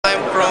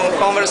from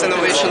Comverse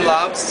Innovation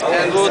Labs,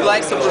 and we would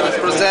like to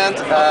present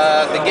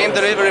the game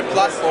delivery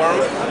platform,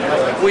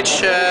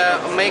 which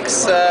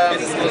makes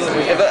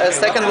a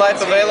second life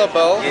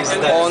available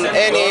on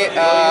any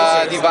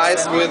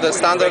device with a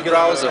standard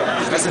browser.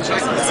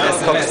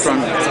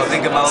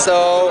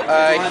 So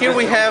here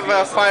we have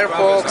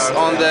Firefox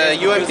on the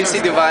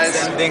UMPC device,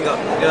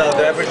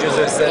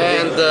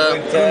 and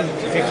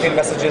 15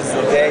 messages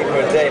a day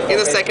per day. in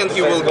a second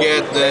you will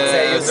get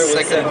the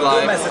second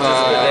life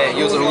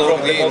user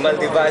logged in. Mobile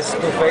device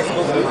to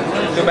Facebook,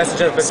 to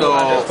Messenger. So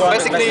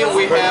basically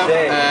we have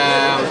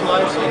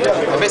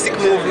a basic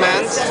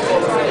movement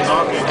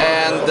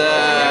and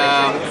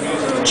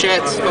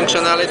chat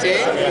functionality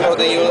for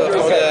the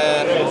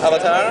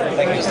avatar.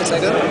 Just a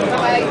second.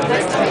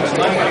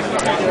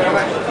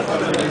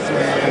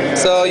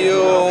 So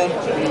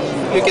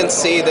you can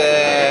see the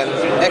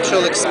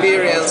actual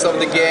experience of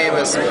the game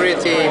is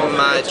pretty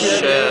much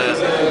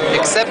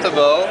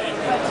acceptable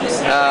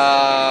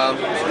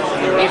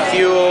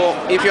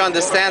if you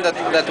understand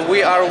that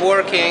we are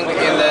working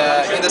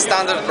in the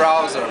standard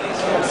browser.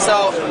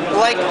 So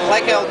like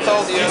I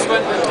told you,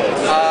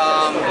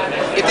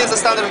 it is a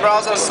standard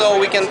browser, so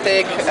we can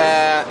take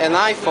an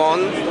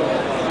iPhone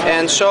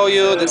and show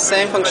you the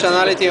same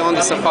functionality on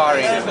the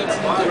Safari.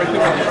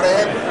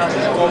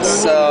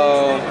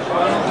 So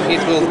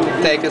it will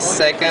take a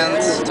second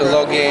to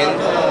log in.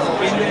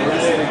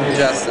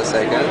 Just a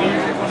second.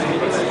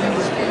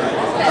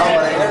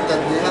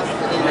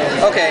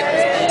 Okay,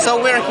 so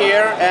we're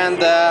here,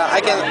 and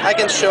I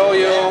can show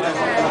you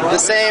the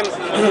same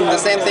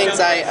things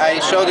I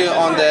showed you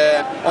on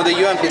the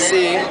UMPC.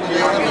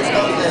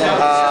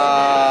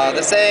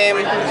 The same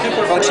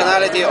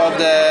functionality of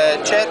the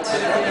chat.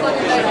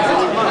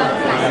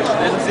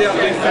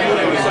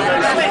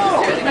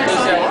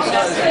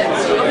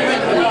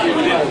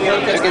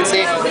 You can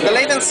see the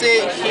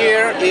latency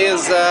here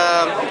is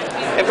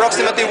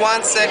approximately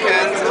 1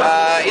 second.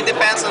 It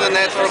depends on the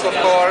network, of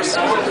course.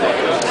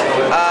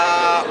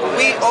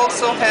 We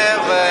also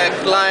have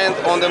a client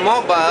on the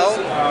mobile,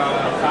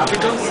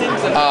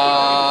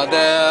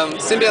 the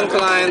Symbian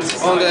client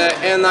on the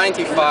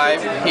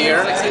N95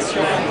 here,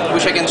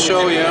 which I can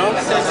show you.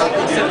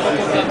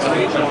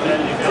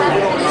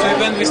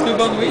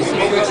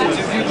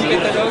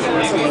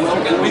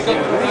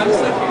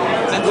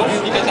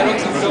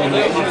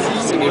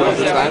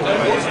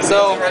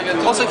 So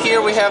also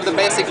here we have the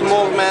basic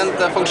movement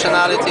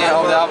functionality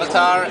of the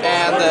avatar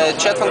and the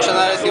chat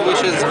functionality,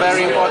 which is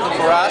very important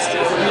for us.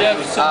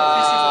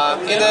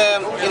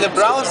 In the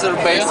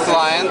browser-based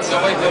client,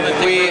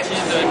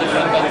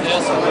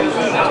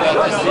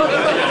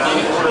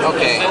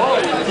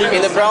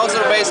 in the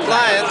browser-based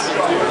client,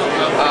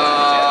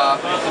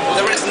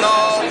 there is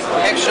no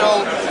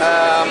actual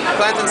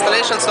client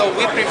installation, so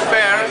we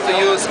prefer to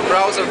use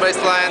browser-based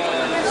client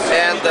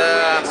and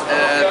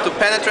to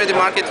penetrate the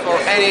market for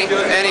any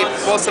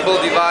possible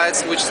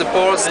device which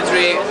supports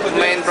 3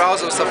 main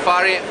browsers: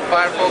 Safari,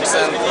 Firefox,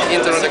 and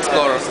Internet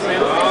Explorer.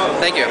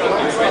 Thank you.